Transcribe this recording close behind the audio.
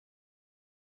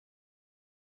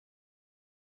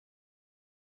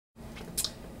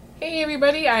Hey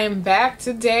everybody, I am back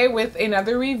today with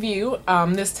another review.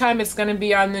 This time it's going to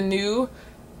be on the new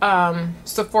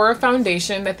Sephora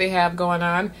foundation that they have going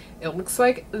on. It looks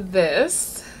like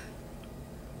this.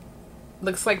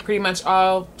 Looks like pretty much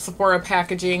all Sephora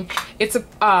packaging. It's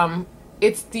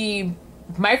the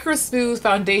Microsmooth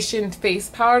Foundation face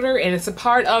powder, and it's a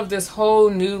part of this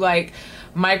whole new this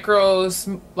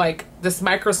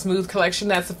Microsmooth collection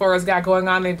that Sephora's got going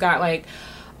on. They've got like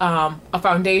a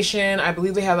foundation. I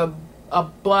believe they have a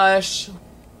blush.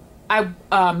 They have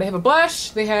a blush.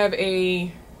 They have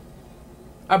a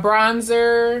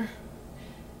bronzer,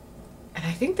 and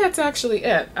I think that's actually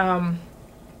it.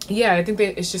 Yeah, I think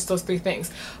it's just those three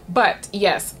things. But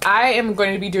yes, I am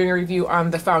going to be doing a review on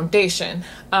the foundation.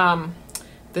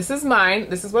 This is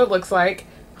mine. This is what it looks like.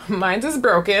 Mine's is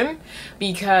broken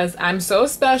because I'm so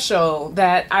special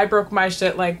that I broke my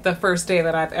shit like the first day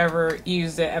that I've ever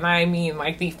used it, and I mean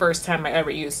like the first time I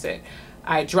ever used it.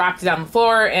 I dropped it on the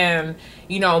floor, and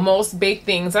you know, most baked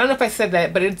things, I don't know if I said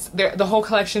that, but it's the whole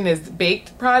collection is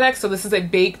baked products. So this is a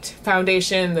baked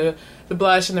foundation, the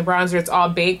blush and the bronzer, it's all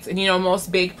baked. And you know,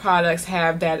 most baked products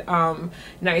have that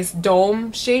nice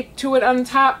dome shape to it on the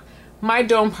top. My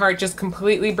dome part just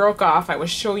completely broke off. I will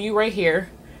show you right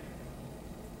here.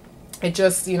 It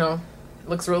just, you know,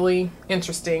 looks really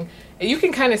interesting. And you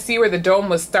can kind of see where the dome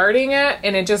was starting at,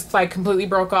 and it just like completely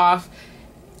broke off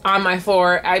on my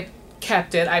floor. I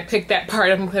kept it. I picked that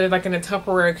part up and put it like in a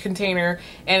Tupperware container,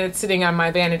 and it's sitting on my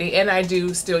vanity, and I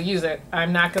do still use it.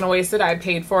 I'm not gonna waste it. I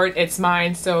paid for it. It's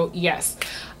mine, so yes.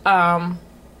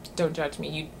 Don't judge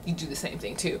me. You do the same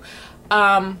thing too.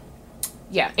 Yeah,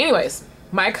 anyways,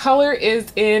 my color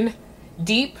is in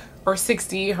Deep or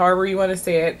 60, however you want to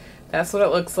say it. That's what it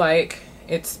looks like.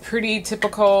 It's pretty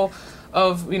typical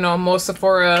of, you know, most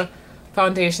Sephora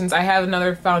foundations. I have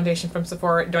another foundation from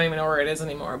Sephora. Don't even know where it is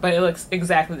anymore, but it looks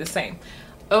exactly the same.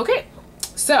 Okay,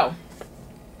 so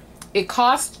it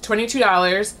costs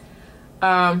 $22.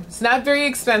 It's not very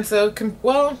expensive.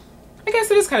 Well, I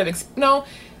guess it is kind of no.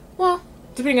 Well,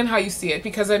 depending on how you see it,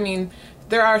 because I mean,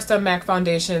 there are some MAC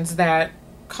foundations that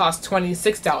cost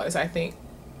 $26. I think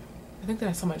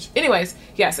that's so much. Anyways,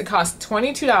 yes, it costs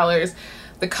 $22.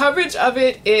 The coverage of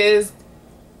it is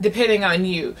depending on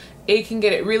you. You can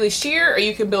get it really sheer, or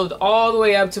you can build all the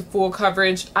way up to full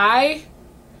coverage. I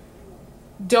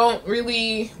don't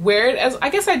really wear it as,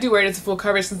 I guess I do wear it as full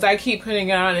coverage, since I keep putting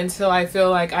it on until I feel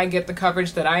like I get the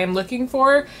coverage that I am looking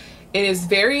for. It is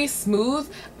very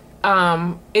smooth.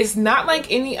 It's not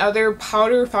like any other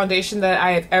powder foundation that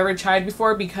I have ever tried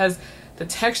before, because the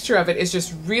texture of it is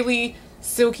just really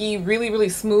silky, really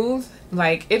smooth.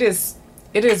 Like it is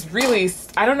really,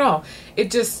 I don't know,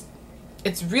 it's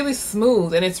really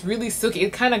smooth, and it's really silky.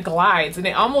 It kind of glides, and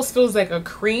it almost feels like a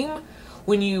cream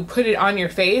when you put it on your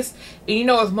face. And you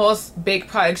know, with most baked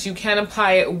products, you can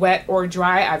apply it wet or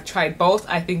dry. I've tried both.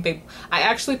 I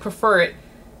actually prefer it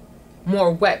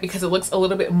more wet, because it looks a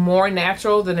little bit more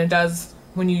natural than it does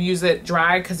when you use it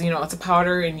dry, because you know, it's a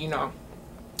powder, and you know,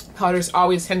 powders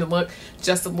always tend to look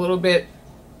just a little bit,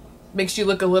 makes you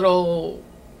look a little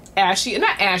ashy.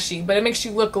 Not ashy, but it makes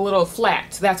you look a little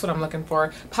flat. That's what I'm looking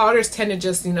for. Powders tend to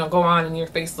just, you know, go on and your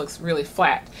face looks really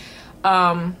flat.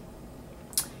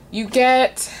 You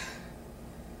get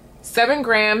 7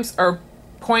 grams or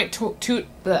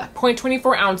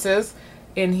 0.24 ounces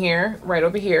in here, right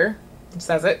over here. It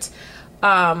says it.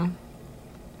 I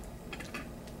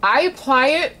apply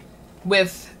it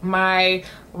with my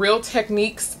Real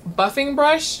Techniques buffing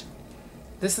brush.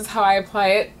 This is how I apply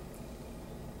it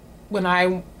when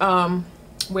I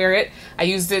wear it. I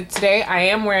used it today. I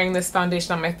am wearing this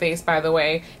foundation on my face, by the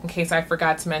way, in case I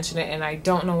forgot to mention it, and I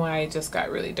don't know why it just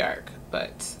got really dark,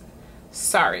 but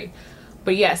sorry.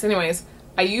 But yes, anyways,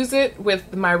 I use it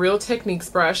with my Real Techniques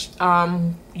brush.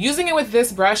 Using it with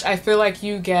this brush, I feel like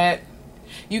you can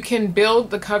build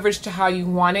the coverage to how you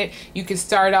want it. You can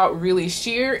start out really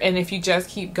sheer, and if you just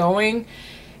keep going,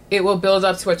 it will build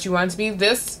up to what you want it to be.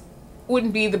 This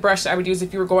wouldn't be the brush that I would use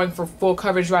if you were going for full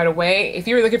coverage right away. If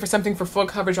you were looking for something for full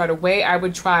coverage right away, I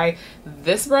would try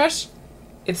this brush.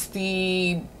 It's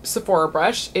the Sephora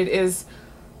brush. It is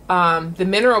the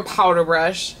mineral powder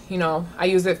brush. You know, I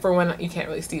use it for when, you can't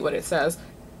really see what it says.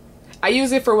 I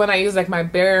use it for when I use like my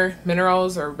Bare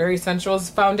Minerals or Bare Essentials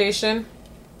foundation.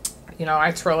 You know,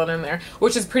 I swirl it in there,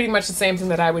 which is pretty much the same thing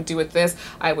that I would do with this.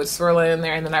 I would swirl it in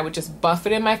there, and then I would just buff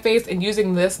it in my face. And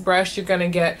using this brush, you're gonna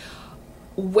get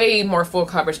way more full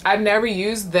coverage. I've never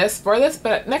used this for this,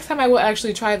 but next time I will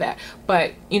actually try that.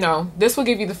 But you know, this will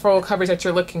give you the full coverage that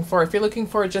you're looking for. If you're looking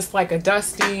for just like a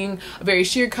dusting, a very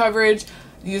sheer coverage,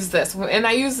 use this. And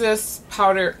I use this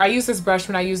powder, I use this brush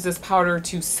when I use this powder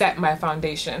to set my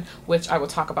foundation, which I will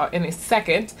talk about in a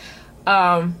second.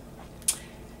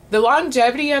 The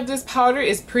longevity of this powder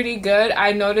is pretty good.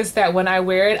 I noticed that when I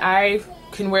wear it, I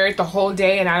can wear it the whole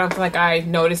day and I don't feel like I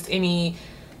noticed any,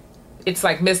 it's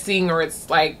like missing or it's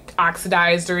like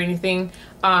oxidized or anything.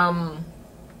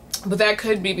 But that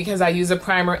could be because I use a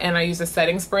primer and I use a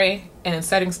setting spray, and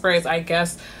setting sprays, I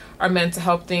guess, are meant to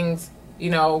help things, you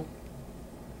know,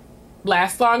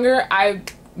 last longer. I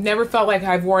never felt like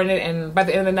I've worn it and by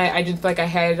the end of the night I didn't feel like I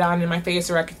had it on in my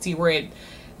face, or I could see where it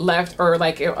left, or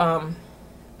like it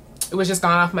was just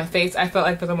gone off my face. I felt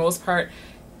like for the most part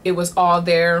it was all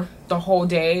there the whole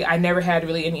day. I never had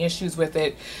really any issues with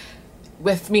it,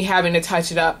 with me having to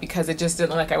touch it up, because it just didn't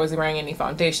look like I was wearing any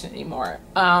foundation anymore.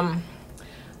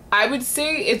 I would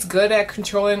say it's good at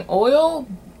controlling oil,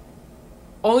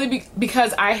 only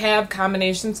because I have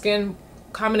combination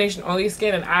oily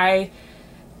skin, and I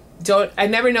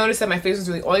never noticed that my face was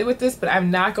really oily with this, but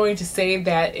I'm not going to say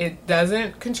that it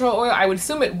doesn't control oil. I would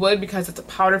assume it would, because it's a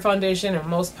powder foundation and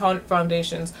most powder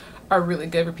foundations are really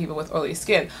good for people with oily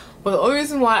skin. But the only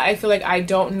reason why I feel like I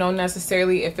don't know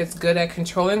necessarily if it's good at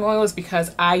controlling oil is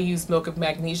because I use milk of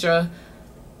magnesia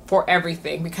for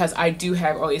everything, because I do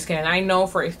have oily skin. And I know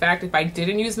for a fact if I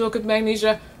didn't use milk of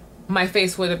magnesia, my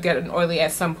face would have gotten oily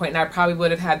at some point, and I probably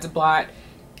would have had to blot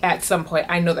at some point.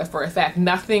 I know that for a fact.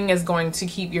 Nothing is going to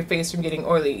keep your face from getting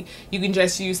oily. You can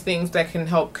just use things that can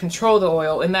help control the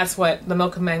oil, and that's what the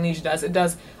milk of magnesia does. It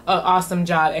does an awesome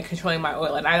job at controlling my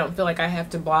oil, and I don't feel like I have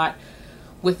to blot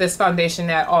with this foundation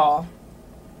at all.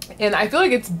 And I feel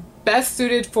like it's best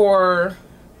suited for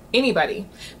anybody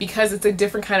because it's a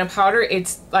different kind of powder.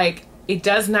 It's like, it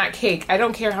does not cake. I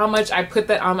don't care how much I put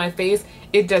that on my face,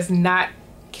 it does not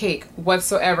cake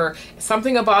whatsoever.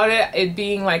 Something about it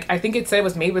being like, I think it said it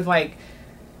was made with like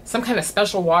some kind of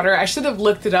special water. I should have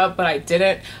looked it up, but I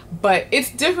didn't. But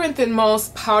it's different than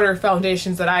most powder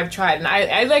foundations that I've tried, and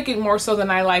I like it more so than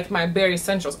I like my Bare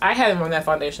Essentials. I haven't worn that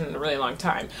foundation in a really long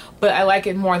time, but I like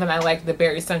it more than I like the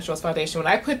Bare Essentials foundation. When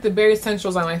I put the Bare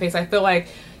Essentials on my face, I feel like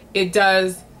it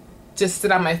does just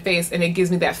sit on my face and it gives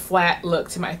me that flat look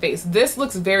to my face. This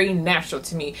looks very natural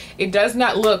to me. It does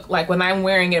not look like when I'm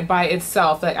wearing it by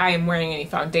itself that I am wearing any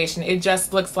foundation. It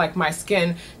just looks like my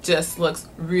skin just looks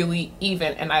really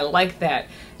even, and I like that.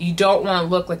 You don't want to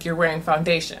look like you're wearing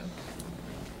foundation.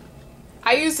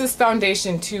 I use this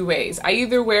foundation two ways. I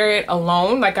either wear it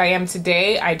alone like I am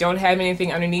today, I don't have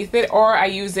anything underneath it, or I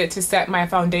use it to set my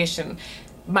foundation.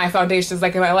 My foundations,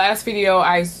 like in my last video,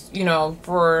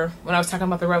 for when I was talking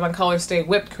about the Revlon Color Stay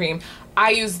whipped cream,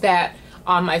 I use that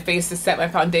on my face to set my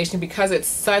foundation because it's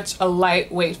such a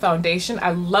lightweight foundation. I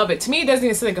love it. To me, it doesn't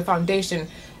even seem like a foundation.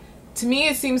 To me,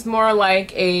 it seems more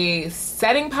like a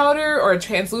setting powder or a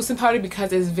translucent powder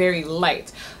because it's very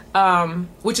light,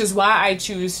 which is why I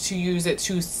choose to use it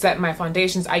to set my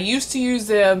foundations. I used to use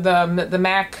the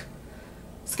MAC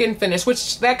Skin Finish,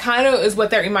 which that kind of is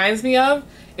what that reminds me of.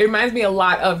 It reminds me a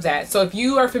lot of that. So if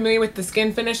you are familiar with the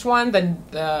Skin Finish one,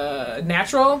 the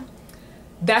natural,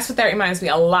 that's what that reminds me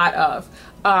a lot of.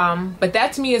 But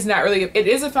that to me is not really, it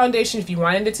is a foundation if you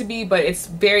wanted it to be, but it's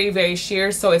very, very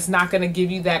sheer, so it's not going to give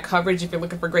you that coverage. If you're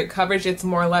looking for great coverage, it's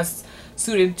more or less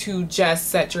suited to just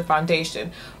set your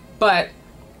foundation. But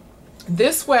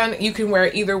this one you can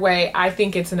wear either way. I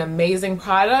think it's an amazing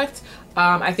product.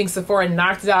 I think Sephora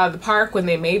knocked it out of the park when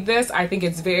they made this. I think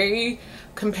it's very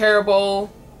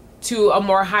comparable to a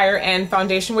more higher end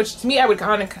foundation, which to me I would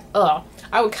kind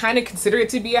of consider it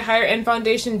to be a higher end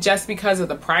foundation just because of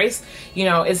the price. You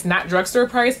know, it's not drugstore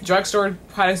price. Drugstore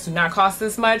products do not cost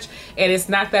this much, and it's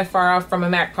not that far off from a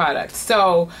MAC product.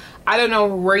 So I don't know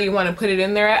where you want to put it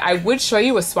in there. I would show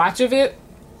you a swatch of it,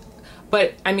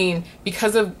 but I mean,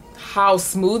 because of how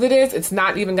smooth it is, it's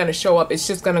not even going to show up. It's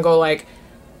just going to go like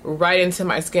right into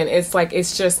my skin. It's like,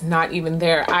 it's just not even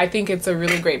there. I think it's a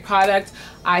really great product.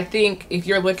 I think if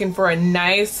you're looking for a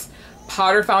nice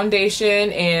powder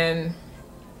foundation and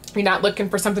you're not looking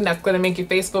for something that's going to make your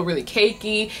face feel really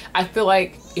cakey, I feel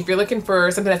like if you're looking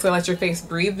for something that's going to let your face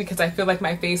breathe, because I feel like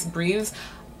my face breathes,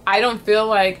 I don't feel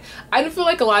like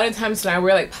a lot of times when I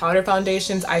wear like powder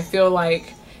foundations, I feel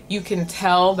like you can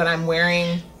tell that I'm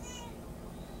wearing,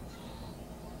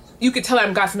 you could tell that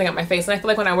I've got something on my face, and I feel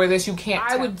like when I wear this, you can't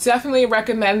tell. I would definitely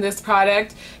recommend this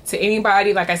product to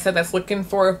anybody, like I said, that's looking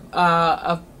for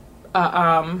a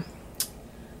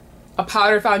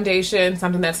powder foundation,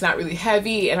 something that's not really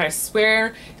heavy. And I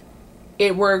swear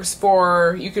it works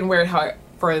for, you can wear it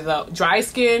for the dry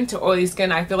skin to oily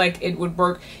skin. I feel like it would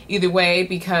work either way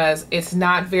because it's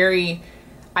not very,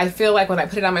 I feel like when I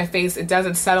put it on my face, it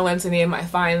doesn't settle into any of my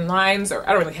fine lines, or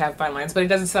I don't really have fine lines, but it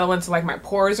doesn't settle into like my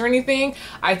pores or anything.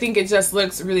 I think it just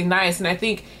looks really nice, and I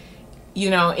think, you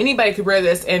know, anybody could wear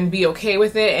this and be okay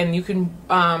with it, and you can,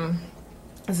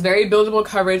 it's very buildable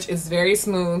coverage, it's very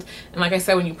smooth, and like I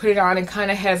said, when you put it on, it kind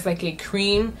of has like a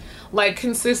cream like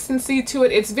consistency to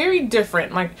it. It's very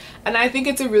different, like, and I think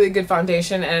it's a really good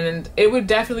foundation, and it would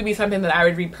definitely be something that I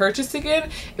would repurchase again.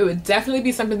 It would definitely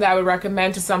be something that I would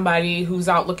recommend to somebody who's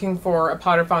out looking for a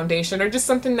powder foundation, or just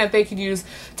something that they could use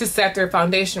to set their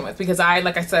foundation with, because I,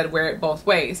 like I said, wear it both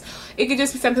ways. It could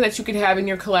just be something that you could have in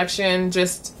your collection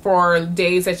just for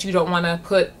days that you don't want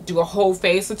to do a whole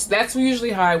face. That's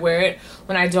usually how I wear it,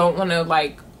 when I don't want to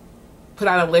like put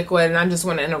on a liquid and I'm just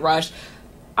in a rush.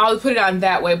 I'll put it on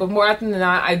that way, but more often than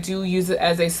not, I do use it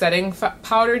as a setting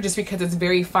powder, just because it's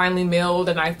very finely milled,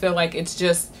 and I feel like it's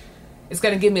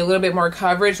going to give me a little bit more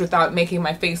coverage without making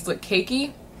my face look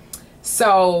cakey.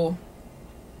 So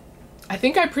I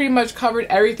think I pretty much covered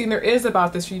everything there is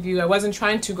about this review. I wasn't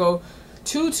trying to go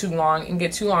too long and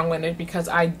get too long-winded, because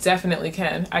I definitely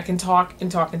can. I can talk and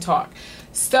talk and talk.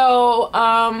 So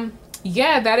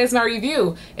yeah, that is my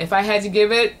review. If I had to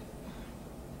give it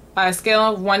a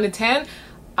scale of 1 to 10,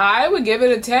 I would give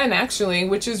it a 10 actually,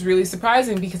 which is really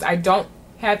surprising, because I don't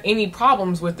have any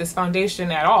problems with this foundation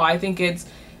at all. I think it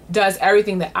does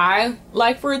everything that I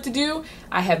like for it to do.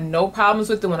 I have no problems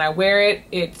with it when I wear it.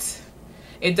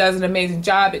 It does an amazing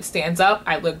job. It stands up.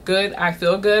 I look good. I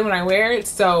feel good when I wear it.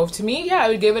 So to me, yeah, I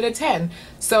would give it a 10.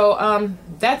 So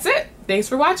that's it. Thanks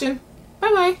for watching.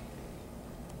 Bye bye.